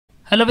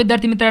Hello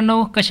विद्यार्थी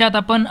मित्रांनो, कशा आहात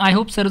आपण? आय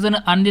होप सर्वजण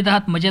आनंदित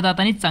आहात, मजेत आहात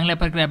आणि चांगल्या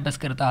प्रकारे अभ्यास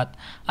करत आहात.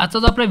 आजचा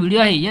जो आपला व्हिडिओ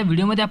आहे, या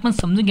व्हिडिओमध्ये आपण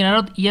समजून घेणार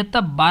आहोत इयत्ता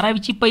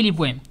 12वीची पहिली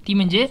पोएम, ती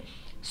म्हणजे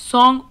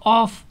song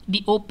of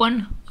the open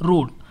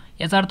road.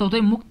 याचा अर्थ होतोय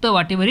मुक्त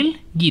वाटेवरील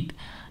गीत.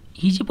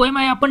 ही जी पोएम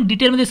आहे आपण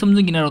डिटेलमध्ये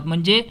समजून घेणार आहोत.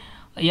 म्हणजे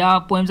या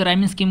पोएमचं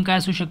रायमिंग स्कीम काय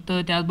असू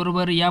शकतं,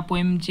 त्याचबरोबर या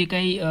पोएमचे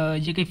काही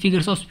जे काही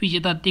फिगर्स ऑफ स्पीच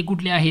येतात ते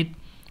कुठले आहेत,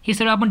 हे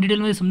सगळं आपण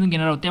डिटेलमध्ये समजून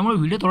घेणार आहोत. त्यामुळे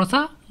व्हिडिओ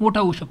थोडासा मोठा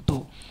होऊ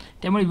शकतो.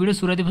 त्यामुळे व्हिडिओ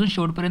सुरुवातीपासून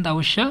शेवटपर्यंत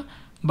अवश्य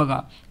बघा.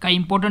 काही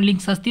इम्पॉर्टंट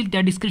लिंक्स असतील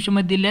त्या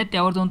डिस्क्रिप्शनमध्ये दिल्या आहेत,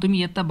 त्यावर जाऊन तुम्ही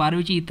इयत्ता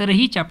 12वीचे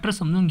इतरही चॅप्टर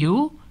समजून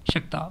घेऊ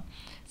शकता.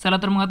 चला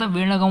तर मग आता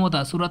वेळ न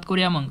गमावता सुरुवात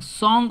करूया. मग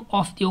song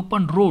of the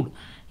open road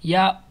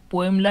या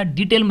पोएमला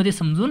डिटेलमध्ये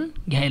समजून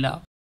घ्यायला.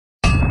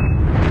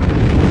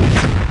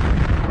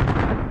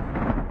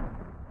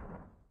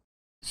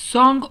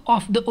 Song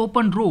of the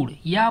open road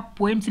या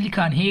पोएमचं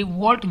लिखाण हे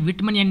वॉल्ट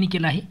व्हिटमन यांनी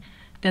केलं आहे.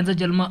 त्यांचा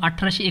जन्म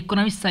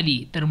 1819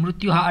 साली तर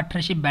मृत्यू हा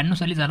 1892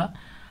 साली झाला.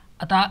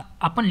 आता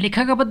आपण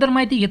लेखकाबद्दल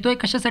माहिती घेतोय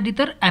कशासाठी,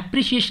 तर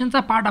ॲप्रिशिएशनचा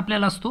पार्ट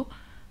आपल्याला असतो,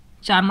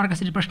 4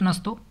 मार्कासाठी प्रश्न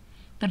असतो.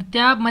 तर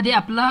त्यामध्ये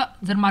आपला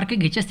जर मार्क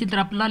घ्यायचे असतील तर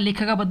आपला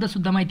लेखकाबद्दल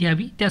सुद्धा माहिती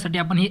हवी. त्यासाठी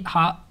आपण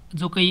हा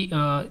जो काही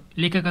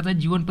लेखकाचा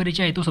जीवन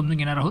परिचय आहे तो समजून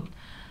घेणार आहोत.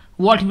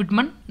 वॉल्ट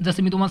व्हिटमन,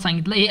 जसं मी तुम्हाला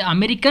सांगितलं, हे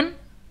अमेरिकन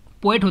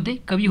पोएट होते,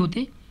 कवी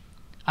होते,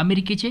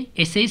 अमेरिकेचे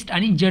एसेइस्ट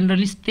आणि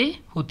जर्नलिस्ट ते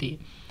होते.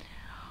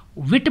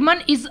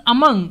 Whitman is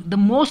among the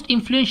most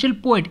influential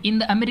poet in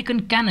the American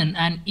canon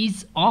and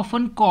is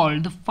often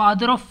called the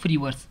father of free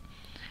verse.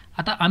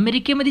 आता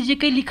अमेरिकेमध्ये जे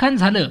काही लिखाण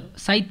झालं,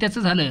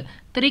 साहित्याचं झालं,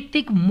 तर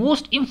ते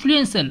मोस्ट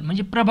इन्फ्लुएन्शियल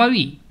म्हणजे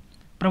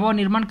प्रभाव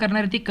निर्माण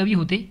करणारे ते कवी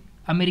होते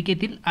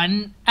अमेरिकेतील.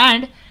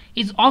 And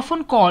is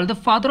often called the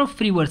father of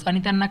free वर्स, आणि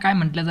त्यांना काय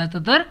म्हटलं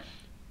जातं तर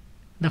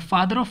द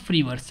फादर ऑफ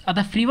फ्री वर्स.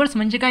 आता फ्री वर्स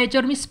म्हणजे काय,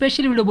 याच्यावर मी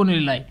स्पेशल व्हिडिओ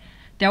बनवलेला आहे,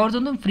 त्यावर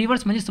जाऊन तुम्ही फ्री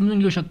वर्स म्हणजे समजून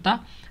घेऊ शकता.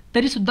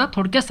 तरीसुद्धा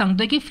थोडक्यात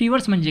सांगतोय की फ्री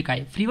वर्स म्हणजे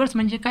काय. फ्री वर्स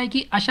म्हणजे काय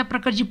की अशा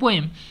प्रकारची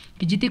पोएम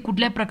की जिथे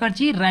कुठल्या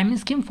प्रकारची रायमिंग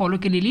स्कीम फॉलो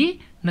केलेली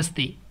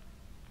नसते.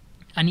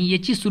 आणि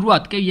याची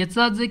सुरुवात काही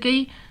याचा जे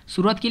काही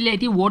सुरुवात केली आहे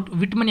ती वॉल्ट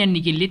व्हिटमन यांनी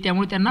केली,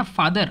 त्यामुळे त्यांना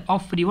फादर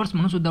ऑफ फ्री वर्स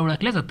म्हणून सुद्धा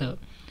ओळखलं जातं.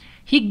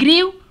 He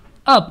grew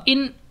up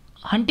in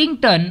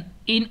Huntington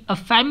in a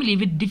family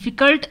with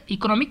difficult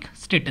economic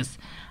status.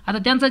 आता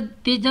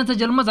त्यांचा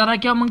जन्म झाला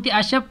किंवा मग ते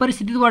अशा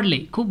परिस्थितीत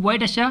वाढले, खूप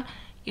वाईट अशा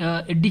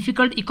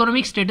डिफिकल्ट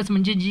इकॉनॉमिक स्टेटस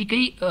म्हणजे जी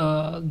काही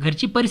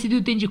घरची परिस्थिती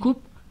होती त्यांची खूप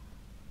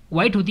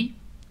वाईट होती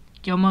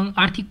किंवा मग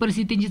आर्थिक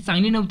परिस्थिती त्यांची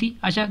चांगली नव्हती,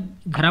 अशा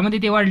घरामध्ये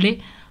ते वाढले.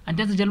 आणि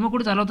त्याचा जन्म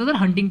कुठे झाला होता तर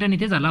हंटिंग्टन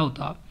इथे झाला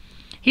होता.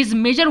 His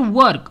major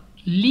work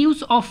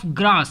lives of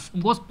grass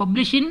was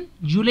publish in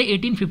जुलै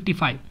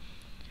 1855.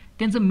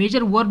 त्यांचं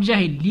मेजर वर्क जे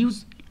आहे,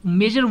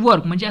 मेजर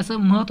वर्क म्हणजे असं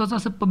महत्त्वाचं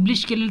असं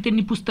पब्लिश केलेलं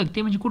त्यांनी पुस्तक,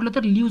 ते म्हणजे कुठलं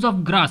तर लिव्स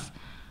ऑफ ग्रास.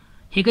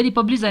 हे कधी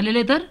पब्लिश झालेलं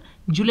आहे तर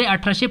जुलै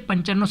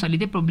 1895 साली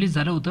ते पब्लिश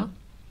झालं होतं.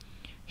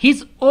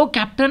 हिज ओ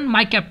कॅप्टन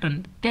माय कॅप्टन,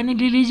 त्यांनी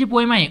लिहिलेली जी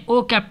पोएम आहे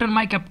ओ कॅप्टन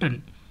माय कॅप्टन,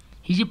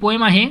 ही जी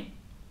पोएम आहे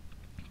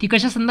ती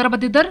कशा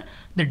संदर्भात आहे तर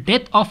the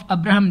death of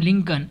Abraham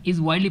Lincoln is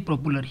widely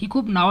popular. ही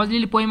खूप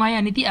नावाजलेली पोएम आहे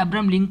आणि ती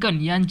अब्राहम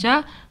लिंकन यांच्या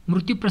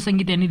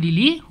मृत्यूप्रसंगी त्यांनी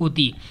लिहिली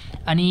होती.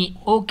 आणि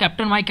ओ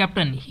कॅप्टन माय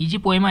कॅप्टन ही जी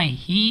पोएम आहे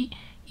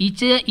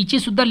हिचे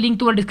सुद्धा लिंक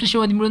तुम्हाला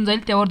डिस्क्रिप्शनमध्ये मिळून जाईल,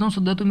 त्यावर जाऊन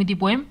सुद्धा तुम्ही ती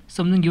पोएम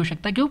समजून घेऊ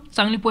शकता. खूप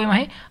चांगली पोएम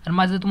आहे आणि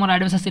माझं तुम्हाला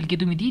ॲडवाइस असेल की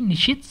तुम्ही ती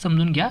निश्चित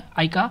समजून घ्या,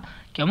 ऐका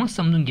किंवा मग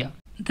समजून घ्या.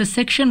 The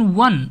section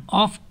 1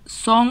 of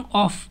Song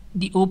of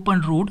the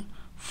Open Road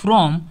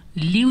from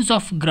Leaves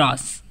of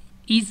Grass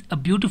is a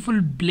beautiful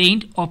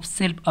blend of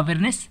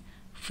self-awareness,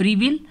 free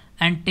will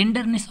and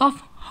tenderness of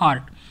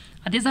heart.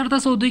 आता याचा अर्थ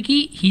असा होतो की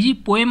ही जी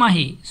पोएम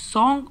आहे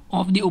song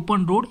of the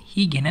open road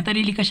ही घेण्यात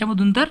आलेली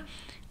कशामधून तर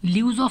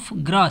लिव्ज ऑफ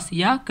ग्रास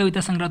या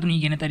कविता संग्रहातून ही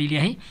घेण्यात आलेली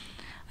आहे.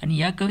 आणि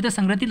या कविता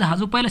संग्रहातील हा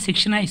जो पहिला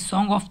सेक्शन आहे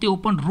song of the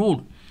open road,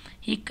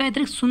 हे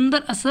काहीतरी सुंदर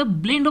असं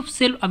ब्लेंड ऑफ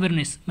सेल्फ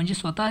अवेअरनेस म्हणजे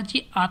स्वतःची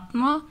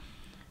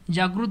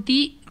जागृती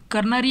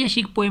करणारी अशी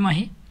एक पोएम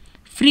आहे.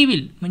 फ्री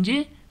विल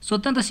म्हणजे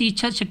स्वतंत्र अशी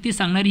इच्छाशक्ती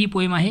सांगणारी ही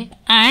पोएम आहे.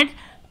 अँड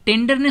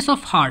टेंडरनेस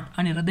ऑफ हार्ट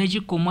आणि हृदयाची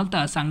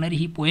कोमलता सांगणारी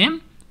ही पोएम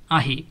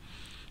आहे.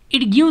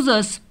 It gives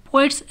us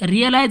poets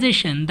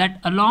realisation that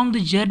along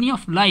the journey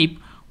of life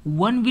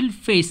one will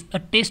face a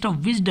test of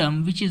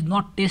wisdom which is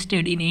not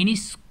tested in any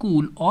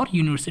school or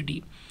university.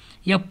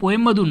 या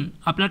पोएममधून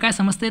आपल्याला काय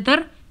समजते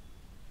तर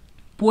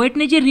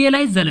पोएटने जे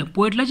रिअलाईज झालं,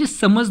 पोएटला जे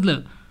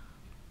समजलं,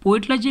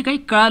 पोएटला जे काही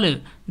कळालं,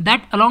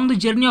 that along the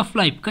journey of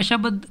life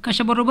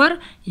कशाबरोबर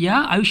या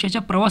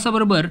आयुष्याच्या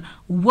प्रवासाबरोबर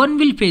वन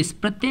विल फेस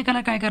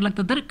प्रत्येकाला काय करावं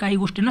लागतं तर काही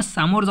गोष्टींना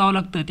सामोरं जावं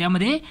लागतं.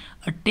 त्यामध्ये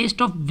अ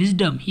टेस्ट ऑफ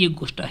विजडम ही एक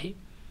गोष्ट आहे.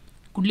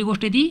 कुठली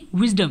गोष्ट आहे ती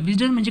विजडम.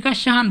 विजडम म्हणजे काय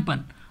शहाणपण,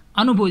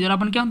 अनुभव, ज्याला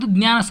आपण काय म्हणतो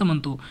ज्ञान असं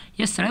म्हणतो.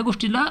 या सगळ्या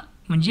गोष्टीला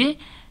म्हणजे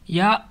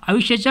या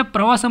आयुष्याच्या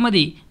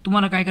प्रवासामध्ये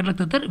तुम्हाला काय करावं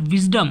लागतं तर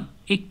विजडम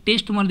एक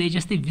टेस्ट तुम्हाला द्यायची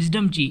असते,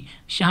 विजडमची,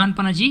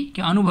 शहाणपणाची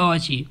किंवा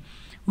अनुभवाची.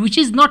 Which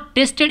is not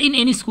tested in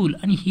any school,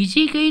 आणि ही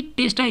जी काही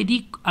टेस्ट आहे ती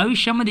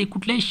आयुष्यामध्ये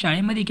कुठल्याही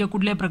शाळेमध्ये किंवा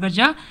कुठल्याही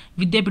प्रकारच्या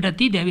विद्यापीठात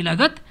ती द्यावी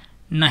लागत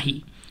नाही,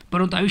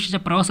 परंतु आयुष्याच्या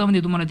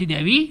प्रवासामध्ये तुम्हाला ती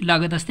द्यावी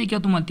लागत असते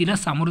किंवा तुम्हाला तिला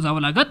सामोरं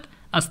जावं लागत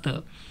असतं.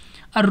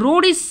 अ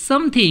road is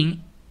something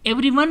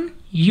everyone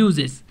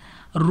uses.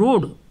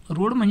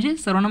 Road म्हणजे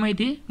सर्वांना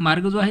माहिती आहे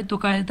मार्ग जो आहे तो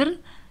काय आहे तर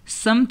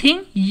समथिंग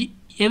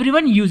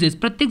एव्हरीवन युजेस,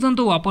 प्रत्येकजण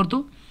तो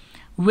वापरतो,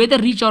 वेदर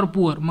रिच ऑर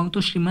पुअर, मग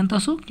तो श्रीमंत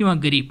असो किंवा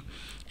गरीब.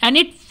 And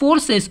it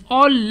forces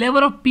all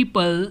level of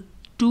people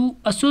to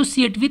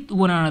associate with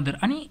one another.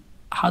 आणि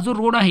हा जो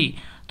रोड आहे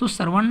तो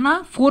सर्वांना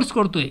फोर्स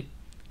करतोय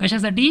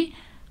कशासाठी,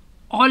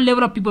 ऑल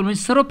लेवल ऑफ पीपल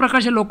म्हणजे सर्व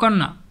प्रकारच्या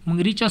लोकांना, मग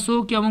रिच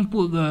असो किंवा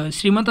मग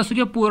श्रीमंत असो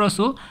किंवा पुअर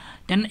असो,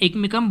 त्यांना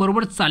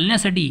एकमेकांबरोबर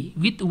चालण्यासाठी,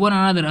 with one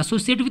another,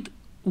 associate with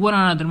one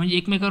another म्हणजे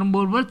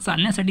एकमेकांबरोबर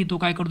चालण्यासाठी तो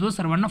काय करतो,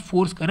 सर्वांना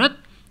फोर्स करत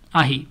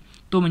आहे,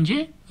 तो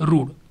म्हणजे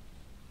road.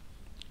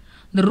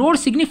 The road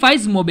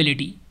signifies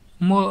mobility,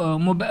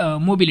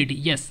 mobility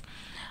yes.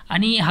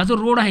 आणि हा जो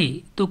रोड आहे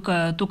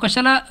तो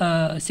कशाला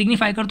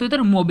सिग्निफाय करतोय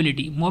तर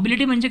मोबिलिटी.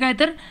 मोबिलिटी म्हणजे काय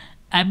तर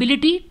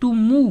ability to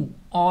move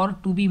or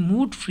to be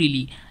moved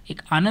freely,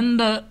 एक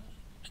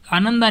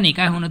आनंदाने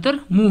काय होणं तर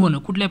मूव्ह होणं,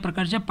 कुठल्या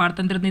प्रकारच्या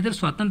पारतंत्र्यात नाही तर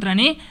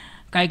स्वातंत्र्याने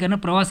काय करणं,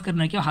 प्रवास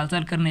करणं किंवा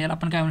हालचाल करणं, याला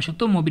आपण काय म्हणू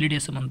शकतो मोबिलिटी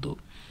असं म्हणतो.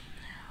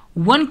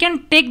 One can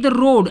take the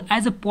road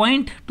as a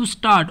point two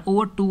start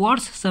over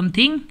towards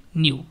something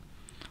new.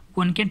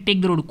 One can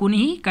take the road,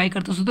 कोणीही काय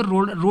करत असतो तर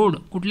रोड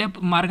कुठल्या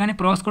मार्गाने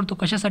प्रवास करतो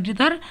कशासाठी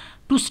तर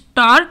to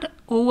start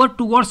over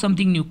toward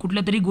something new,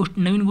 कुठल्या तरी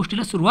नवीन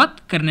गोष्टीला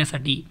सुरुवात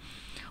करण्यासाठी.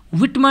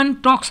 Whitman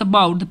talks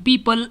about the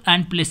people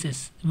and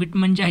places.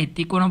 Whitman जे आहेत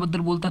ते कोणाबद्दल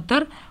बोलतात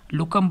तर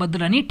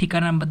लोकांबद्दल आणि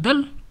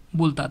ठिकाणांबद्दल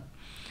बोलतात.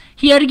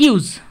 ही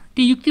अर्ग्यूज,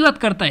 ते युक्तिवाद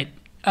करतायत.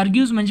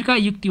 अर्ग्यूज म्हणजे काय,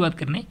 युक्तिवाद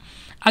करणे.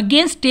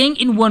 Against staying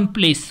in one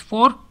place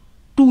for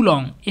too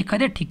long,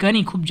 एखाद्या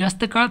ठिकाणी खूप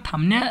जास्त काळ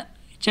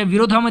थांबण्याच्या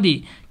विरोधामध्ये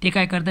ते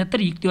काय करतात तर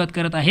युक्तिवाद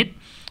करत आहेत.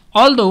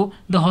 Although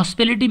the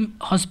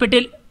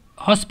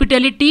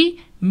hospitality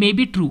may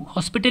be true.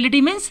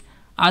 Hospitality means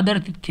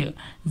आदरातिथ्य,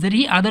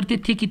 जरीही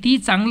आदरातिथ्य किती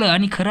चांगलं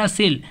आणि खरं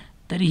असेल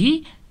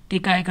तरीही ते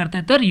काय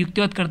करताय तर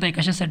युक्तिवाद करताय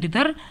कशासाठी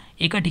तर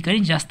एका ठिकाणी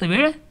जास्त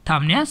वेळ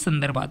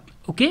थांबण्यासंदर्भात.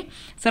 ओके,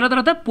 चला तर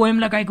आता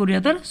पोएमला काय करूया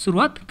तर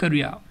सुरुवात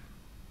करूया.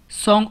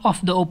 Song of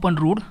the open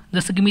road.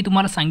 जसं की मी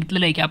तुम्हाला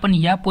सांगितलेलं आहे की आपण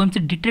या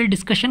पोएमचं डिटेल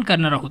डिस्कशन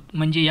करणार आहोत,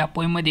 म्हणजे या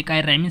पोएममध्ये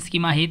काय रायमिंग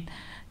स्कीम आहेत,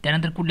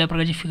 त्यानंतर कुठल्या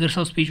प्रकारचे फिगर्स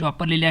ऑफ स्पीच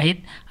वापरलेले आहेत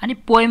आणि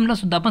पोएमला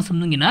सुद्धा आपण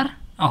समजून घेणार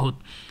आहोत.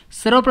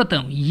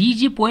 सर्वप्रथम ही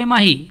जी पोएम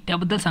आहे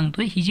त्याबद्दल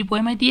सांगतोय. ही जी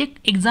पोएम आहे ती एक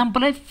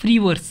एक्झाम्पल आहे फ्री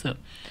वर्सचं.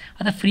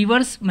 आता फ्री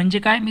वर्स म्हणजे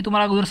काय मी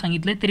तुम्हाला अगोदर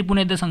सांगितलं तरी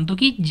पुन्हा एकदा सांगतो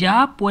की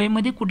ज्या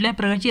पोएममध्ये कुठल्या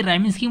प्रकारची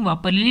रायमिंग स्कीम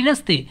वापरलेली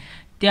नसते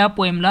त्या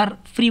पोएमला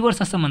फ्री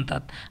वर्स असं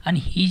म्हणतात. आणि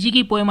ही जी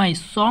काही पोएम आहे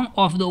song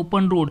of the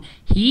open road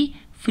he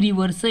free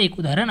वर्सचं एक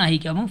उदाहरण आहे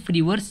किंवा मग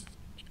फ्री वर्स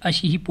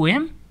अशी ही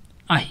पोएम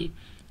आहे.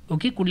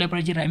 ओके, कुठल्या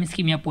प्रकारची रायमिंग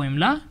स्कीम या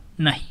पोएमला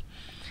नाही.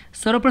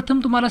 सर्वप्रथम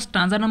तुम्हाला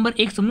स्टांजा नंबर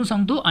 1 समजून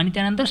सांगतो आणि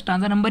त्यानंतर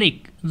स्टांजा नंबर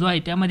 1 जो आहे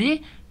त्यामध्ये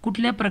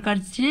कुठल्या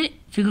प्रकारचे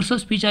फिगर्स ऑफ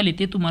स्पीच आले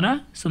ते तुम्हाला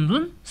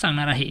समजून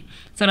सांगणार आहे.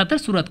 चला तर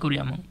सुरुवात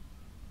करूया. मग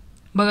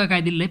बघा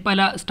काय दिलेलं आहे.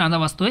 पहिला स्टांजा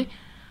वाचतोय.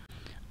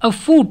 अ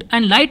फूट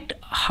and light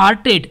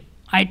hearted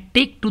I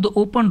take to the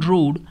open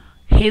road,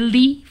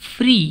 healthy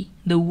free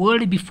the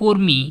world before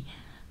me,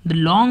 the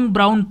long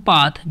brown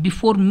path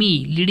before me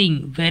leading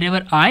where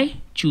ever I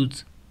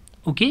choose.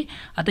 Okay,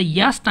 आता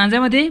या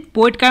स्टांजामध्ये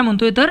पोएट काय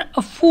म्हणतोय तर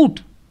अ फूट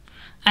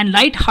and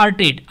light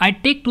hearted I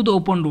take to the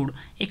open road,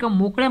 एका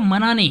मोकळ्या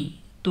मनाने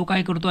तो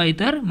काय करतो आहे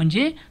तर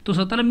म्हणजे तो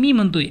स्वतःला मी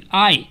म्हणतोय.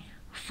 आय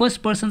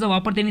फर्स्ट पर्सनचा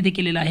वापर त्याने ते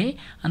केलेला आहे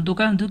आणि तो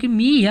काय म्हणतो की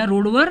मी ह्या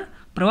रोडवर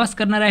प्रवास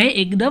करणार आहे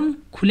एकदम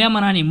खुल्या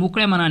मनाने,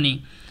 मोकळ्या मनाने.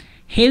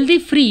 Healthy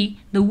free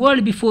the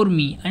world before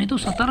me, आणि तो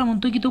स्वतःला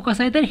म्हणतो की तो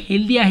कसा आहे तर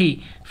हेल्दी आहे,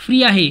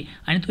 फ्री आहे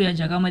आणि तो या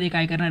जगामध्ये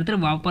काय करणार तर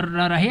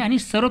वापरणार आहे आणि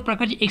सर्व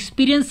प्रकारचे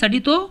एक्सपिरियन्ससाठी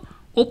तो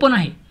ओपन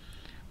आहे,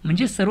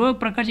 म्हणजे सर्व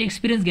प्रकारचे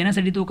एक्सपिरियन्स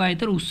घेण्यासाठी तो काय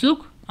तर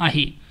उत्सुक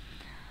आहे.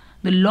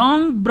 The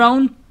long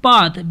brown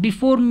path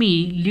before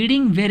me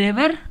leading where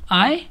ever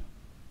I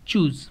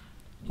choose.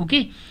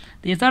 Okay,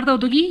 तर याचा अर्थ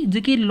होतो की जे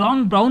की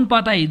लॉंग ब्राऊन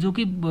पाथ आहे, जो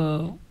की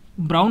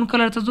ब्राऊन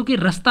कलरचा जो की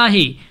रस्ता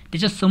आहे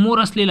त्याच्या समोर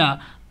असलेला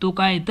तो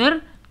काय तर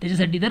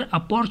त्याच्यासाठी तर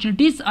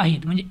अपॉर्च्युनिटीज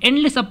आहेत, म्हणजे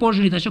एंडलेस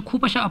अपॉर्च्युनिटीज, अशा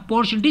खूप अशा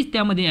अपॉर्च्युनिटीज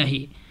त्यामध्ये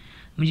आहे.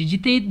 म्हणजे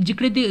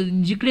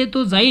जिकडे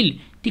तो जाईल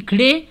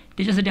तिकडे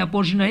त्याच्यासाठी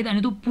अपॉर्च्युनिटी आहेत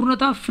आणि तो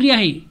पूर्णतः फ्री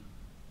आहे.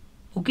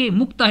 ओके,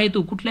 मुक्त आहे,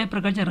 तो कुठल्याही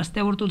प्रकारच्या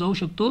रस्त्यावर तो जाऊ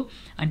शकतो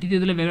आणि तिथे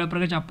त्याला वेगळ्या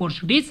प्रकारच्या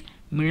अपॉर्च्युनिटीज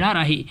मिळणार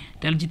आहे.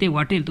 त्याला जिथे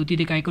वाटेल तो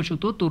तिथे काय करू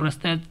शकतो, तो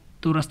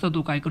रस्ता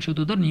तो काय करू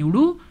शकतो तर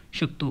निवडू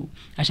शकतो.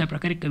 अशा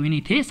प्रकारे कवीने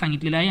इथे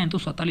सांगितलेलं आहे आणि तो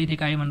स्वतःला इथे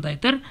काय म्हणत आहे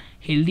तर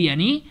हेल्दी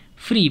आणि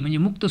फ्री म्हणजे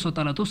मुक्त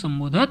स्वतःला तो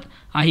संबोधत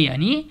आहे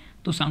आणि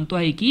तो सांगतो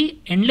आहे की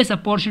एंडलेस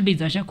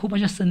अपॉर्च्युनिटीज, अशा खूप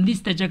अशा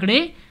संधीच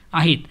त्याच्याकडे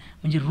आहेत.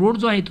 म्हणजे रोड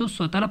जो आहे तो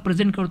स्वतःला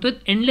प्रेझेंट करतोय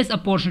एंडलेस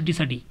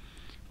अपॉर्च्युनिटीसाठी.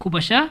 खूप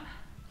अशा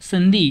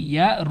संधी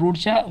या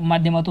रोडच्या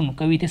माध्यमातून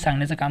कवी इथे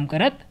सांगण्याचं काम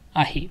करत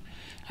आहे.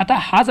 आता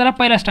हा झाला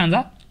पहिला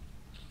स्टांजा.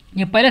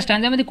 या पहिल्या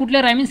स्टांजामध्ये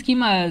कुठल्या रायमिंग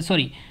स्कीम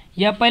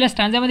या पहिल्या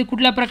स्टांजामध्ये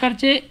कुठल्या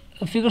प्रकारचे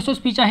फिगर्स ऑफ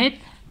स्पीच आहेत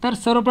तर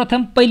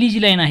सर्वप्रथम पहिली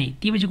जी लाईन आहे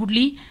ती म्हणजे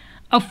कुठली,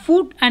 अ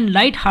फूट and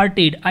light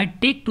hearted I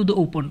take to the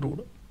open road.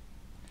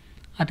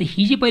 आता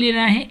ही जी पहिली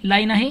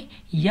लाईन आहे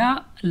या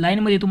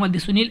लाईनमध्ये तुम्हाला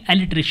दिसून येईल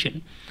ॲलिट्रेशन.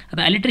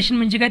 आता ॲलिट्रेशन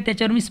म्हणजे काय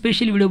त्याच्यावर मी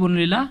स्पेशल व्हिडिओ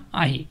बनवलेला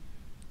आहे.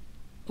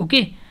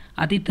 ओके,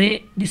 आता इथे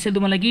दिसेल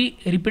तुम्हाला की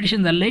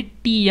रिपिटेशन झालं आहे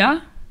टी या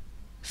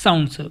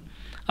साऊंडचं.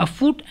 अ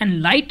फूट and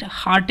light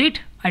hearted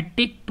I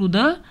take to the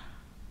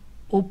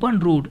open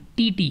road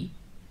T T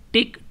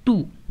take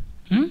to.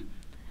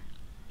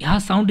 हा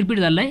साऊंड रिपीट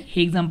झाला आहे.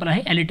 हे एक्झाम्पल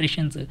आहे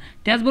ॲलिट्रेशनचं.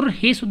 त्याचबरोबर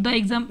हे सुद्धा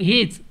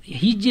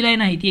हीच जी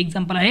लाईन आहे ती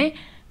एक्झाम्पल आहे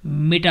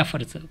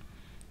मेटाफरचं.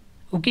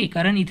 ओके,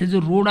 कारण इथे जो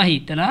रोड आहे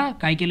त्याला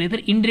काय केलं आहे तर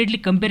इनडायरेक्टली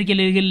कम्पेअर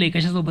केलं गेलं आहे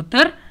कशासोबत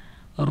तर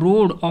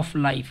रोड ऑफ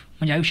लाईफ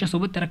म्हणजे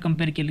आयुष्यासोबत त्याला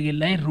कम्पेअर केलं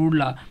गेलं आहे.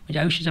 रोडला म्हणजे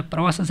आयुष्याच्या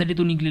प्रवासासाठी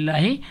तो निघलेला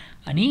आहे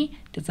आणि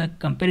त्याचा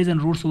कम्पॅरिझन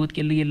रोडसोबत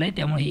केलं गेलं आहे.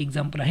 त्यामुळे हे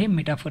एक्झाम्पल आहे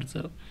मेटाफरचं.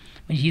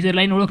 म्हणजे ही जर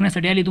लाईन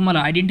ओळखण्यासाठी आली तुम्हाला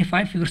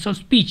आयडेंटिफाय फिगर्स ऑफ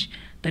स्पीच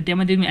तर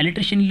त्यामध्ये तुम्ही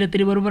ॲलिट्रेशन लिहिलं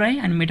तरी बरोबर आहे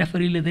आणि मेटाफर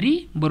लिहिलं तरी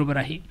बरोबर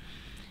आहे.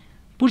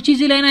 पुढची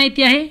जी लाईन आहे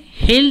ती आहे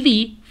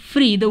healthy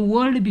free the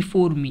world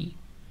before me.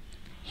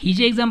 He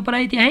G example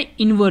आहे ती आहे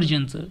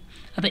इन्व्हर्जनचं.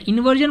 आता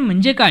इन्व्हर्जन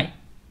म्हणजे काय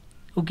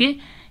ओके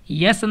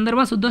या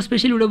संदर्भात सुद्धा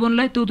स्पेशल व्हिडिओ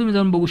बनवला आहे तो तुम्ही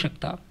जाऊन बघू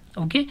शकता.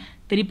 ओके,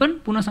 तरी पण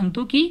पुन्हा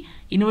सांगतो की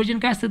इन्व्हर्जन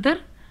काय असतं तर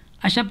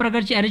अशा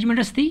प्रकारची अरेंजमेंट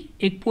असते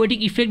एक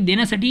पोएटिक इफेक्ट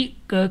देण्यासाठी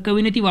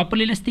कवीने ती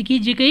वापरलेली असते की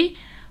जे काही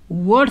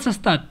वर्ड्स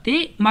असतात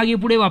ते मागे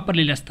पुढे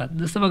वापरलेले असतात.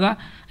 जसं बघा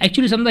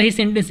ॲक्च्युली समजा हे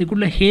सेंटेन्स आहे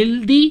कुठलं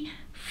healthy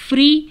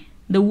free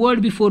the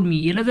world before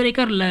me. याला जर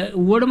एका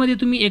वर्डमध्ये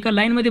तुम्ही एका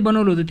लाईनमध्ये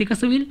बनवलं होतं ते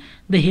कसं होईल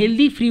the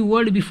healthy free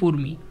world before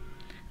me.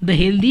 The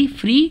healthy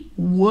free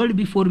world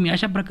before me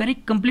अशा प्रकारे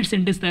कंप्लीट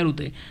सेंटेन्स तयार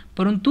होतं आहे.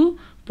 परंतु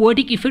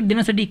पोएटिक इफेक्ट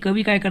देण्यासाठी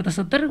कवी काय करत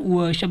असतात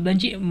तर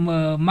शब्दांची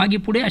मागे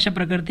पुढे अशा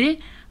प्रकारे ते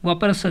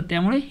वापर असतात.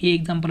 त्यामुळे हे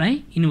एक्झाम्पल आहे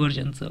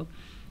इन्व्हर्जनचं.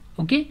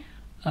 ओके,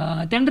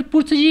 त्यानंतर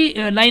पुढचं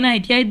जी लाईन आहे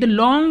ती आहे the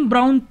long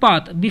brown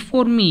path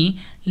before me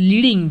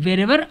leading where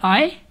ever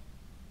I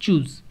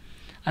choose.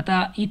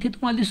 आता इथे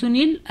तुम्हाला दिसून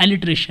येईल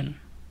ॲलिट्रेशन.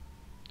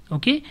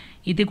 ओके,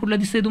 इथे कुठला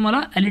दिसतंय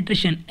तुम्हाला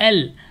ॲलिट्रेशन.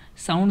 एल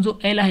साऊंड जो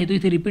एल आहे तो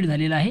इथे रिपीट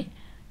झालेला आहे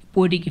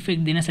पोएटिक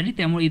इफेक्ट देण्यासाठी.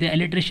 त्यामुळे इथे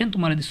ॲलिट्रेशन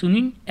तुम्हाला दिसून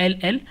येईल L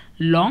L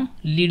long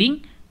leading.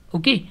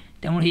 Okay,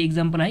 त्यामुळे हे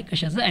एक्झाम्पल आहे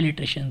कशाचं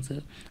ॲलिट्रेशनचं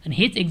आणि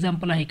हेच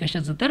एक्झाम्पल आहे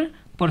कशाचं तर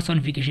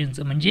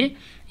पर्सॉनिफिकेशनचं. म्हणजे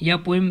या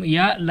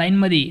या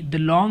लाईनमध्ये the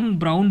long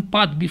brown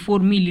path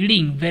before me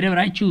leading where ever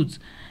I choose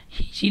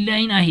he G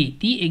line आहे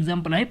ती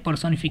एक्झाम्पल आहे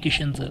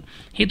पर्सॉनिफिकेशनचं.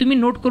 हे तुम्ही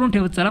नोट करून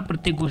ठेवत चला,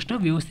 प्रत्येक गोष्ट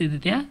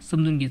व्यवस्थितरित्या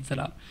समजून घेत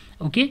चला.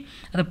 ओके,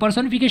 आता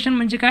पर्सॉनिफिकेशन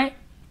म्हणजे काय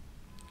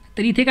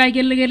तर इथे काय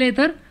केलं गेलं आहे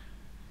तर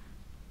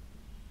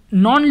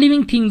नॉन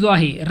लिव्हिंग थिंग जो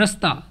आहे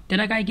रस्ता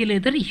त्याला काय केलं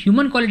आहे तर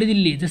ह्युमन क्वालिटी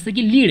दिलेली आहे. जसं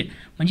की लीड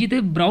म्हणजे इथे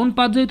ब्राऊन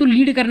पाथ जो आहे तो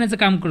लीड करण्याचं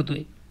काम करतो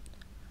आहे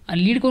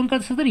आणि लीड कोण करत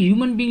असतं तर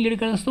ह्युमन बिंग लीड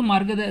करत असतो,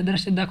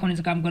 मार्गदर्शक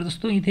दाखवण्याचं काम करत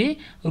असतो. इथे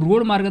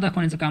रोड मार्ग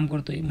दाखवण्याचं काम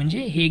करतो आहे.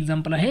 म्हणजे हे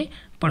एक्झाम्पल आहे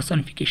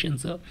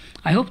पर्सॉनिफिकेशनचं.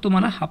 आय होप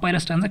तुम्हाला हा पहिला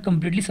स्टॅन्झा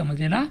कम्प्लिटली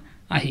समजलेला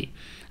आहे.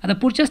 आता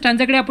पुढच्या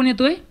स्टॅन्झाकडे आपण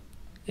येतो आहे,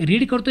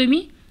 रीड करतो आहे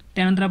मी,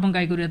 त्यानंतर आपण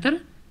काय करूया तर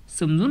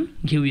समजून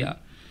घेऊया.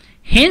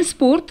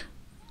 हेन्सफोर्थ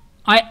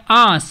I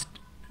asked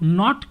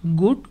not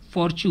good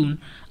fortune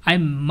I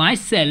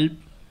myself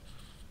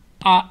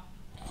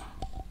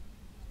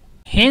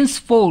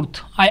henceforth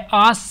I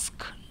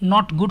ask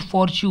not good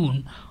fortune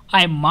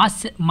I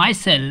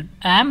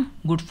myself am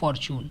good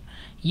fortune.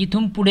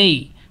 इथून पुढे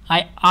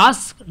I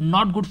ask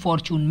not good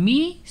fortune मी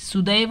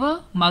सुदैव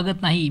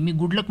मागत नाही, मी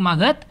गुड लक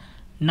मागत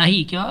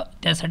नाही किंवा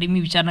त्यासाठी मी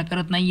विचारणा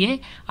करत नाही आहे.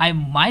 I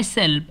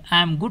myself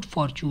am good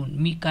fortune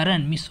मी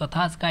कारण मी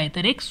स्वतःच काय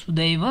तर एक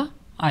सुदैव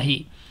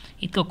आहे.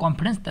 इतकं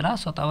कॉन्फिडन्स त्याला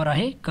स्वतःवर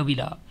आहे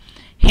कवीला.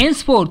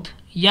 हेन्सफोर्थ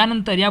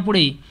यानंतर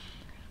यापुढे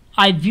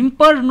I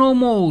whimper no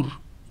more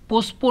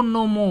postpone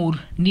no more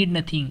need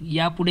nothing.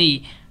 यापुढे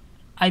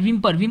आय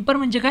विम्पर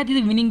म्हणजे काय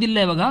तिथे विनिंग दिलेलं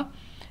आहे बघा.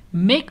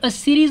 Make a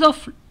series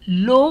of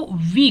low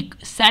weak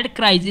sad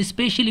cries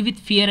specially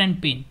with fear and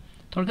pen.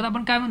 थोडक्यात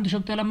आपण काय म्हणतो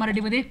शकतो त्याला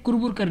मराठीमध्ये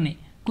कुरकुर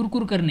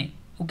करणे.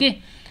 ओके,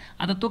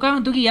 आता तो काय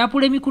म्हणतो की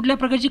यापुढे मी कुठल्या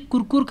प्रकारची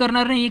कुरकुर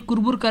करणार नाही आहे,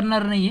 कुरबुर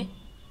करणार नाही आहे.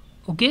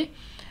 ओके,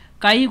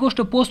 काही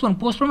गोष्ट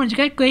पोस्टपोन म्हणजे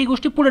काय काही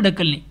गोष्टी पुढे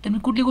ढकलणे, तर मी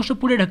कुठली गोष्ट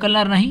पुढे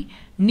ढकलणार नाही.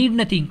 नीड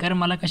नथिंग कारण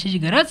मला कशाची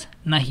गरज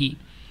नाही.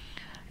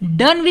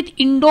 डन विथ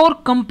इनडोर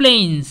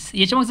कंप्लेन्स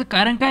याच्यामागचं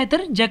कारण काय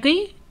तर ज्या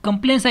काही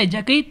कंप्लेन्स आहेत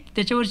ज्या काही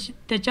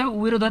त्याच्या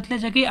विरोधातल्या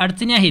ज्या काही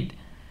अडचणी आहेत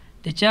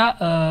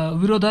त्याच्या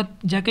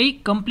विरोधात ज्या काही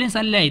कंप्लेन्स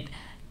आलेल्या आहेत.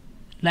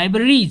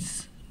 लायब्ररीज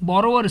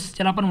बॉरोवर्स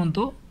ज्याला आपण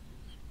म्हणतो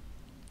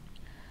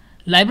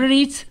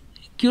लायब्ररीज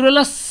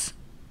क्युरलस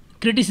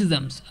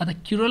क्रिटिसिझम्स. आता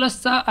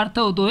क्युरलसचा अर्थ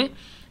होतो आहे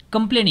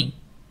कंप्लेनिंग.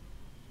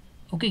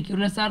 ओके,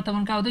 क्युरलसचा अर्थ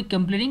पण काय होतो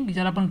कंप्लेनिंग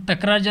ज्याला आपण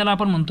तक्रार ज्याला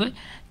आपण म्हणतो आहे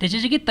त्याच्या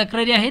जे काही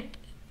तक्रारी आहेत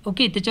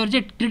ओके त्याच्यावर जे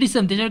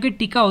क्रिटिसिझम त्याच्यावर काही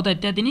टीका होत आहेत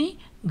त्या त्यांनी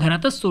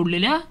घरातच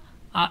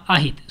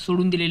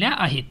सोडून दिलेल्या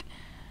आहेत.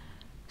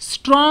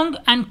 Strong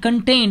and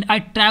contained I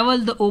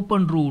travel the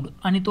open road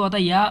आणि तो आता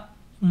या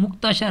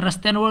मुक्त अशा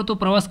रस्त्यांवर तो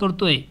प्रवास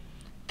करतो आहे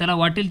त्याला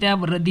वाटेल त्या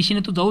दिशेने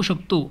तो जाऊ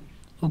शकतो.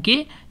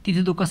 ओके,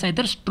 तिथे तो कसा आहे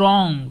तर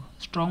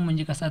स्ट्रॉंग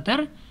म्हणजे कसा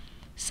तर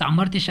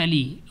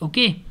सामर्थ्यशाली.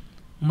 ओके,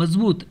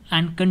 मजबूत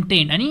अँड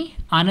कंटेंट आणि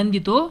आनंदी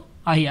तो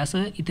आहे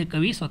असं इथे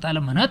कवी स्वतःला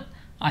म्हणत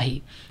आहे.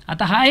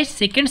 आता हा आहे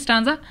सेकंड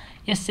स्टांजा.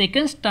 या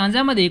सेकंड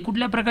स्टांजामध्ये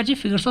कुठल्या प्रकारचे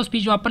फिगर्स ऑफ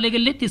स्पीच वापरले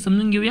गेले ते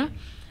समजून घेऊया.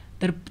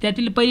 तर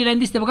त्यातील पहिली लाईन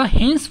दिसते बघा.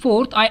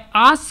 हेन्सफोर्थ I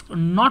ask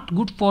not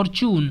good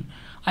Fortune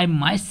I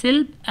my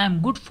self am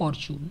good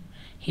Fortune.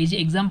 हे जे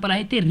एक्झाम्पल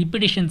आहे ते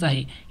रिपिटेशनचं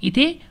आहे.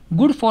 इथे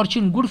गुड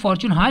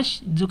फॉर्च्यून हा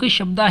जो काही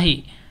शब्द आहे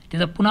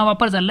त्याचा पुन्हा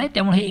वापर झाला आहे,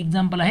 त्यामुळे हे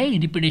एक्झाम्पल आहे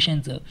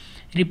रिपिटेशनचं.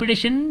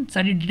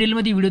 रिपिटेशनसाठी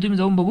डिटेलमध्ये व्हिडिओ तुम्ही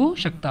जाऊन बघू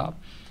शकता.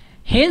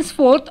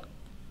 हेन्सफोर्थ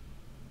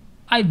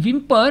I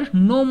whimper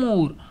no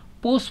more,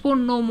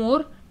 postpone no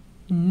more,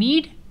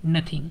 need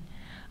nothing.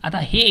 आता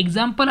हे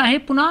एक्झाम्पल आहे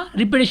पुन्हा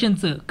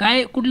रिपिटेशनचं.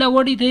 काय कुठला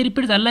वर्ड इथे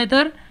रिपीट झाला आहे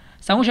तर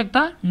सांगू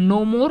शकता.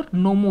 नो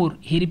मोर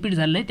हे रिपीट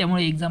झालं आहे,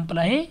 त्यामुळे एक्झाम्पल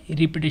आहे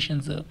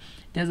रिपिटेशनचं.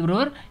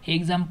 त्याचबरोबर हे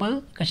एक्झाम्पल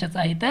कशाचं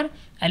आहे तर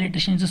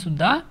ॲलिट्रेशनचं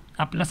सुद्धा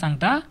आपल्याला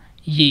सांगता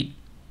येईल,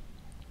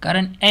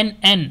 कारण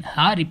एन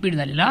हा रिपीट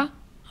झालेला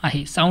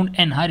आहे, साऊंड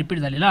एन हा रिपीट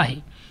झालेला आहे.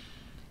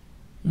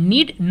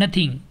 Need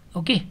nothing.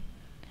 ओके.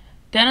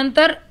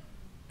 त्यानंतर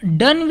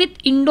done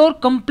with indoor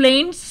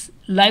complaints,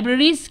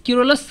 libraries,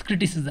 क्युरलस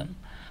criticism.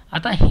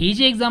 आता हे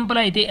जे एक्झाम्पल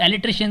आहे ते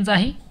ॲलिट्रेशनचं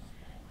आहे.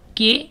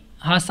 के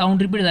हा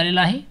साऊंड रिपीट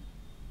झालेला आहे.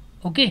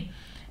 ओके.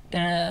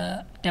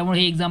 त्यामुळे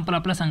हे एक्झाम्पल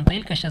आपल्याला सांगता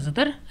येईल कशाचं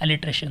तर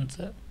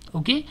ॲलिट्रेशनचं.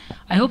 ओके.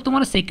 आय होप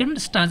तुम्हाला सेकंड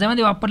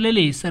स्टांजामध्ये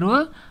वापरलेले सर्व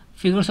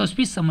फिगर्स ऑफ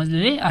स्पीच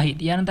समजलेले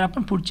आहेत. यानंतर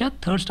आपण पुढच्या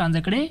थर्ड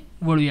स्टांजाकडे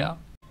वळूया.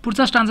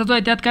 पुढचा स्टांजा जो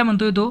आहे त्यात काय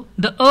म्हणतोय तो,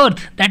 the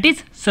earth that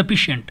is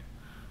sufficient.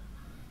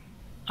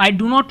 I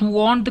do not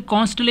want the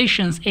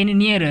constellations any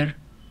nearer.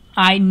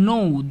 I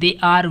know they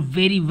are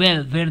very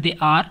well where they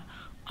are.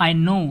 I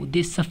know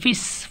they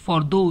suffice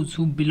for those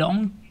who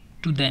belong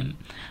to them.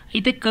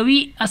 इथे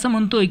कवी असं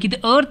म्हणतोय की the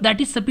earth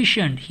that is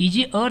sufficient. ही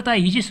जी अर्थ आहे,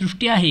 ही जी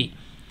सृष्टी आहे,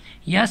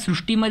 या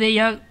सृष्टीमध्ये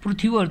या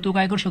पृथ्वीवर तो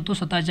काय करू शकतो,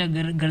 स्वतःच्या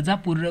गरजा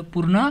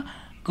पूर्ण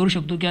करू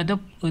शकतो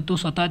किंवा तो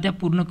स्वतः त्या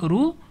पूर्ण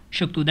करू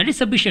शकतो. That is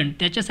sufficient.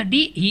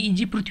 त्याच्यासाठी ही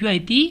जी पृथ्वी आहे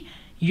ती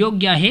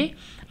योग्य आहे.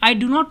 I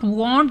do not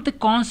want the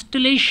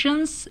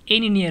constellations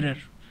any nearer.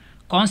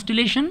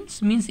 Constellations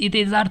means इथे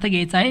याचा अर्थ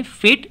घ्यायचा आहे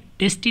फेट,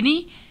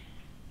 destiny,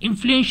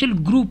 influential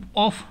group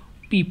of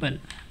people.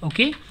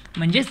 Okay.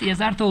 म्हणजेच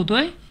याचा अर्थ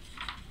होतोय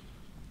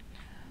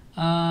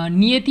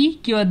नियती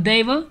किंवा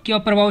दैव किंवा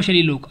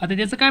प्रभावशाली लोक. आता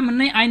त्याचं काय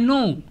म्हणणं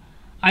आहे,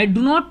 I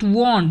do not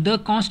want the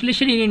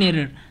constellation any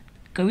nearer.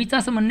 कवीचं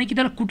असं म्हणणं आहे की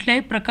त्याला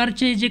कुठल्याही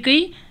प्रकारचे जे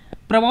काही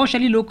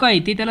प्रभावशाली लोक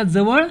आहेत ते त्याला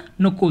जवळ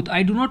नकोत.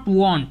 आय डू नॉट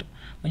वॉन्ट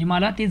म्हणजे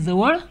मला ते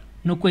जवळ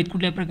नको आहेत,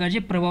 कुठल्याही प्रकारचे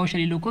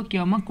प्रभावशाली लोक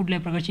किंवा मग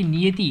कुठल्याही प्रकारची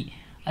नियती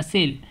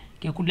असेल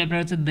किंवा कुठल्या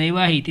प्रकारचं दैव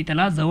आहे ते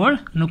त्याला जवळ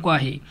नको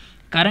आहे.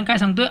 कारण काय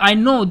सांगतोय, I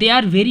know they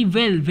are very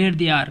well where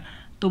they are.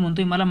 तो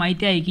म्हणतोय मला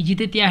माहिती आहे की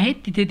जिथे ते आहेत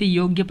तिथे ते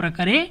योग्य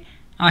प्रकारे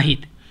आहेत.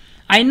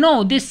 आय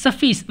नो दे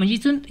सफिस म्हणजे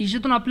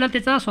याच्यातून आपल्याला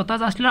त्याचा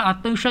स्वतःचा असलेला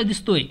आत्मविश्वास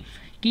दिसतोय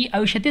की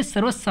आयुष्यातील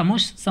सर्व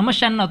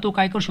समस्यांना तो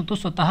काय करू शकतो,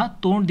 स्वतः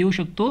तोंड देऊ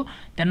शकतो,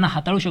 त्यांना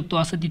हाताळू शकतो,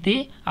 असं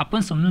तिथे आपण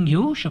समजून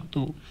घेऊ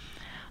शकतो.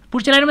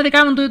 पुढच्या लाईनमध्ये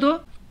काय म्हणतोय तो,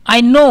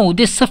 I know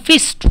they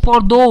suffice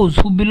for those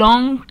who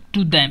belong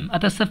to them.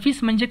 आता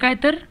सफिस म्हणजे काय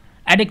तर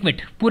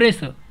ॲडेक्वेट,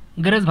 पुरेसं,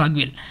 गरज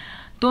भागवेल.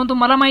 तो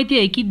मला माहिती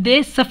आहे की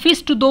दे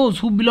suffice to those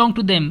who belong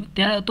to them.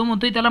 तो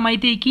म्हणतोय त्याला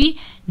माहिती आहे की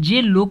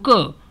जे लोक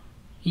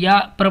या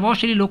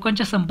प्रभावशाली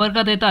लोकांच्या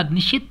संपर्कात येतात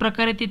निश्चित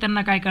प्रकारे ते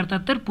त्यांना काय करतात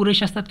तर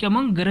पुरेसे असतात किंवा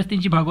मग गरज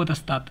त्यांची भागवत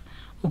असतात.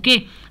 ओके.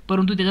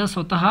 परंतु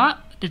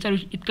त्याचा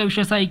इतका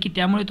विश्वास आहे की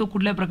त्यामुळे तो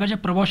कुठल्या प्रकारच्या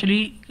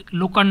प्रभावशाली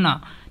लोकांना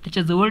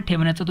त्याच्याजवळ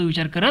ठेवण्याचा तो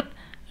विचार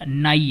करत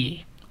नाही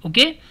आहे.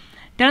 ओके.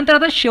 त्यानंतर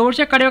आता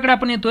शेवटच्या कडव्याकडे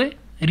आपण येतोय.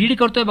 रीड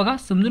करतोय बघा,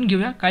 समजून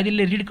घेऊया काय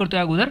दिले. रीड करतोय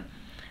अगोदर.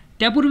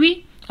 त्यापूर्वी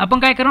आपण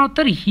काय करणार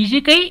तर ही जे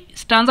काही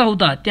स्टांजा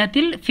होता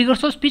त्यातील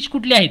फिगर्स ऑफ स्पीच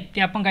कुठले आहेत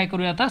ते आपण काय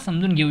करूया आता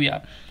समजून घेऊया.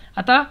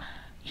 आता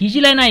ही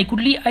जी लाईन आहे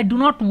कुठली, I do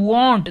not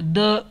want the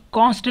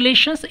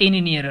constellations any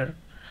nearer.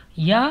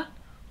 या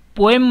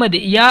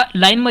पोएममध्ये या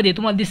लाईनमध्ये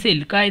तुम्हाला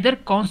दिसेल काय तर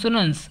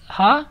कॉन्सोनन्स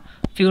हा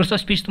फिगर्स ऑफ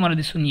स्पीच तुम्हाला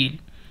दिसून येईल.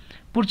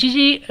 पुढची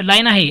जी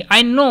लाईन आहे,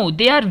 I know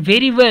they are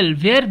very well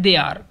where they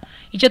are.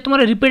 याच्यात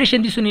तुम्हाला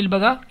रिपिटेशन दिसून येईल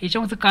बघा.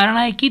 याच्यामागचं कारण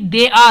आहे की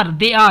दे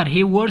आर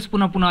हे वर्ड्स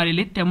पुन्हा पुन्हा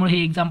आलेले आहेत, त्यामुळे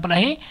हे एक्झाम्पल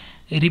आहे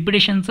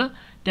रिपिटेशनचं.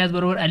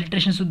 त्याचबरोबर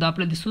ॲलिट्रेशनसुद्धा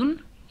आपल्याला दिसून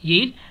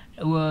येईल.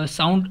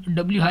 साऊंड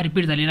डब्ल्यू हा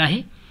रिपीट झालेला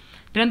आहे.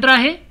 त्यानंतर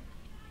आहे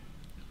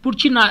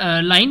पुढची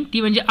लाईन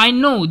ती म्हणजे I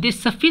know they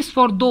suffice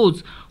for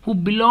those who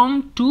belong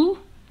to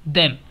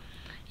them.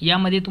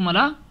 यामध्ये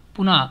तुम्हाला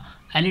पुन्हा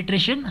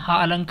ॲलिट्रेशन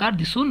हा अलंकार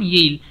दिसून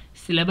येईल.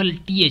 सिलेबल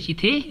TH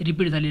इथे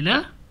रिपीट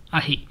झालेलं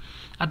आहे.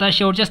 आता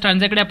शेवटच्या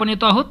स्टांजाकडे आपण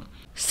येतो आहोत.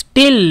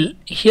 Steel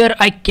here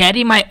I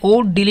carry my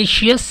old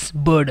delicious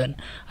burden.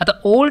 आता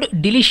ओल्ड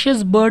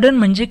डिलिशियस बर्डन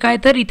म्हणजे काय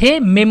तर इथे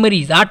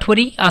मेमरीज,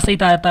 आठवणी असं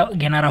इथं आता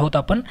घेणार आहोत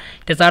आपण.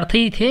 त्याचा अर्थ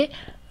इथे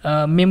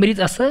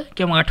मेमरीज असं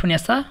किंवा आठवणी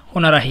असा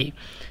होणार आहे.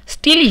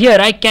 Steel here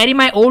I carry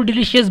my old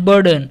delicious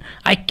burden.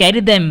 I carry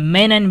them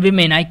men and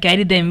women. I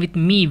carry them with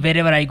me where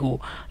ever I गो.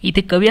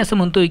 इथे कवी असं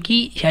म्हणतोय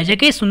की ह्या ज्या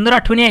काही सुंदर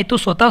आठवणी आहेत तो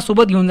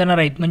स्वतःसोबत घेऊन जाणार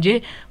आहेत. म्हणजे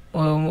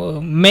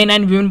मेन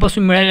अँड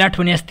विमेनपासून मिळालेल्या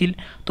आठवणी असतील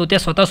तो त्या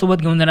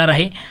स्वतःसोबत घेऊन जाणार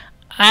आहे.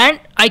 And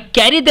I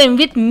carry them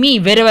with me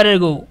where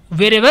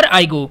ever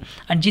I गो.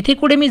 आणि जिथे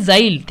कुठे मी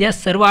जाईल त्या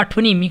सर्व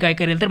आठवणी मी काय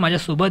करेल तर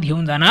माझ्यासोबत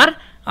घेऊन जाणार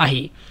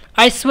आहे.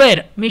 आय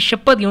स्वेअर मी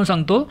शपथ घेऊन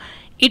सांगतो,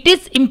 it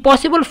is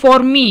impossible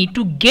for me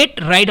to get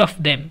ride of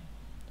them.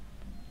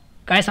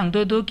 काय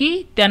सांगतोय तो की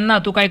त्यांना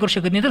तो काय करू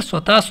शकत नाही तर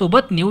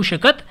स्वतःसोबत नेऊ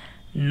शकत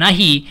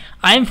नाही.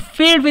 I am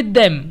filled with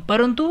them,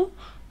 परंतु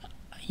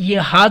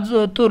हा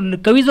जो तो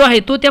कवी जो आहे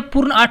तो त्या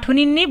पूर्ण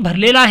आठवणींनी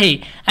भरलेला आहे.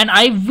 And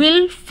I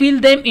will feel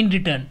them in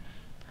return,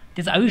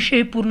 त्याचं आयुष्य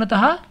हे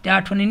पूर्णतः त्या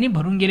आठवणींनी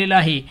भरून गेलेलं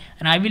आहे.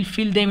 And I will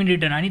feel them in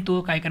return, आणि तो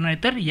काय करणार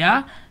आहे तर या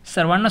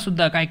सर्वांना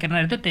सुद्धा काय करणार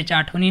आहे तर त्याच्या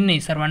आठवणींनी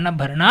सर्वांना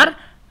भरणार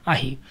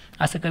आहे,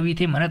 असं कवी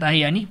इथे म्हणत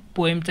आहे. आणि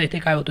पोएमचा इथे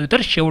काय होतोय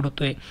तर शेवट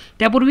होतोय.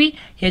 त्यापूर्वी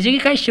ह्या जे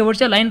काही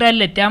शेवटच्या लाईन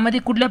राहिलेल्या आहेत त्यामध्ये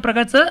कुठल्या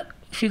प्रकारचं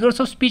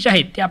फिगर्स ऑफ स्पीच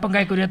आहेत ते आपण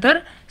काय करूया तर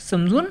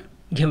समजून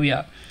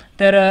घेऊया.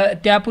 तर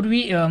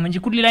त्यापूर्वी म्हणजे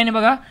कुठली लाईन आहे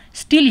बघा,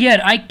 steel here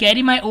I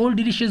carry my old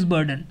delicious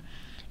burden.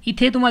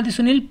 इथे तुम्हाला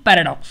दिसून येईल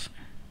पॅराडॉक्स.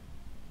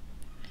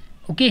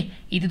 ओके,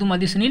 इथे तुम्हाला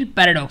दिसून येईल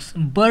पॅराडॉक्स.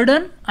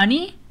 बर्डन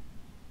आणि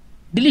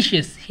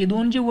डिलिशियस हे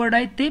दोन जे वर्ड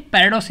आहेत ते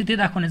पॅराडॉक्स इथे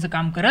दाखवण्याचं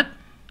काम करत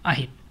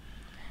आहेत.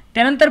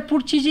 त्यानंतर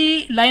पुढची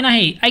जी लाईन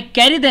आहे, I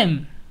carry them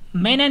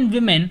men and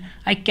women,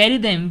 I carry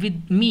them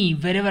with me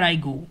where ever I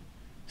गो.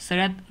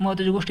 सगळ्यात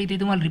महत्त्वाची गोष्ट इथे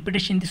तुम्हाला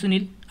रिपिटेशन दिसून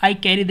येईल. आय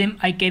कॅरी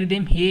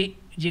देम हे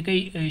जे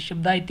काही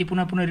शब्द आहेत ते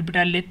पुन्हा पुन्हा रिपीट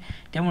आलेले आहेत,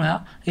 त्यामुळे हा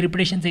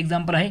रिपिटेशनचं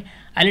एक्झाम्पल आहे.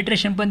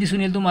 ॲलिट्रेशन पण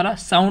दिसून येईल तुम्हाला,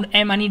 साऊंड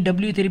एम आणि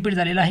डब्ल्यू इथे रिपीट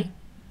झालेला आहे.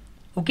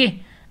 ओके,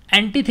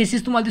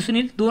 अँटीथेसिस तुम्हाला दिसून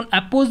येईल, दोन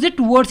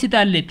अपोजिट वर्ड्स इथे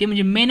आलेले आहेत ते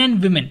म्हणजे मेन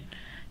अँड विमेन,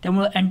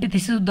 त्यामुळं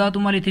अँटीथेसिससुद्धा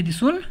तुम्हाला इथे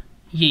दिसून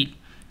येईल.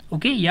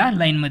 ओके, या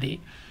लाईनमध्ये.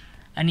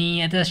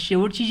 आणि आता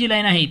शेवटची जी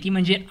लाईन आहे ती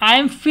म्हणजे I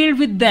am field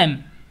with them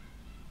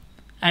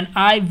and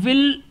I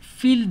will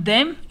feel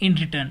them in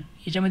return.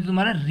 याच्यामध्ये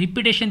तुम्हाला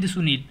रिपिटेशन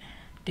दिसून येईल,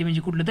 ते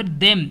म्हणजे कुठलं तर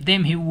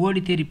देम हे वर्ड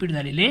इथे रिपीट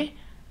झालेले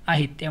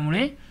आहेत,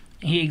 त्यामुळे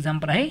हे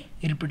एक्झाम्पल आहे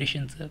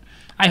रिपिटेशनचं.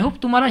 आय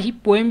होप तुम्हाला ही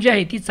पोएम जी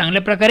आहे ती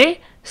चांगल्या प्रकारे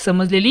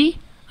समजलेली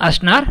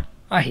असणार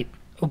आहेत.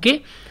 ओके,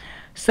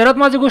 सर्वात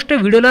महत्त्वाची गोष्ट,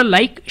 व्हिडिओला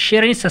लाईक,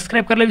 शेअर आणि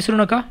सबस्क्राईब करायला विसरू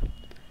नका.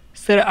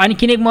 सर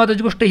आणखीन एक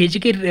महत्त्वाची गोष्ट, हे जे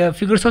काही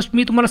फिगर्स ऑफ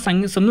मी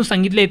तुम्हाला समजून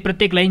सांगितले आहेत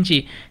प्रत्येक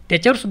लाईनची,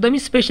 त्याच्यावर सुद्धा मी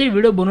स्पेशल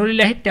व्हिडिओ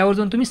बनवलेले आहेत, त्यावर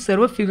जाऊन तुम्ही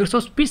सर्व फिगर्स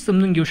ऑफ स्पीच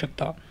समजून घेऊ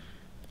शकता.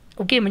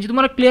 ओके, म्हणजे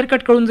तुम्हाला क्लिअर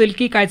कट कळून जाईल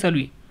की काय चालू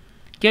आहे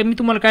किंवा मी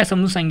तुम्हाला काय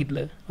समजून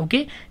सांगितलं.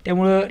 ओके,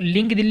 त्यामुळं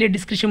लिंक दिली आहे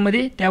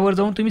डिस्क्रिप्शनमध्ये, त्यावर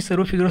जाऊन तुम्ही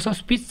सर्व फिगर्स ऑफ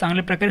स्पीच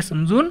चांगल्या प्रकारे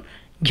समजून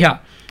घ्या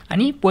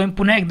आणि पोएम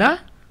पुन्हा एकदा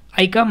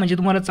ऐका, म्हणजे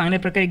तुम्हाला चांगल्या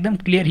प्रकारे एकदम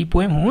क्लिअर ही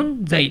पोएम होऊन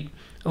जाईल.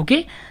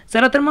 ओके,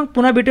 चला तर मग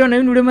पुन्हा भेटूया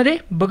नवीन व्हिडिओमध्ये.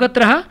 बघत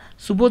राहा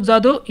सुबोध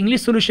जाधव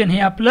इंग्लिश सोल्युशन हे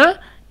आपलं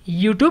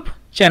यूट्यूब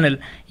चॅनल.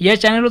 या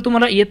चॅनलवर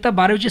तुम्हाला इयत्ता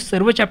 12वीचे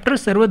सर्व चॅप्टर,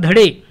 सर्व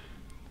धडे,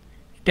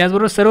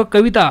 त्याचबरोबर सर्व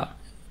कविता,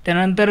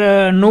 त्यानंतर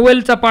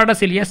नोवेलचा पार्ट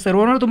असेल, या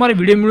सर्वांवर तुम्हाला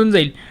व्हिडिओ मिळून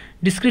जाईल.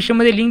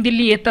 डिस्क्रिप्शनमध्ये लिंक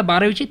दिली इयत्ता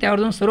 12वीची, त्यावर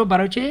जाऊन सर्व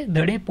 12वीचे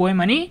धडे,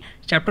 पोएम आणि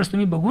चॅप्टर्स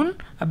तुम्ही बघून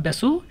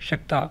अभ्यासू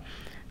शकता.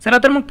 चला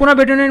तर मग पुन्हा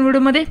भेटूया नवीन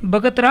व्हिडिओमध्ये.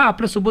 बघत राहा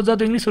आपलं Subodh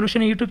Jadhav English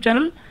solution YouTube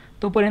channel.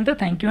 तोपर्यंत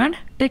थँक्यू अँड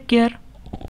टेक केअर.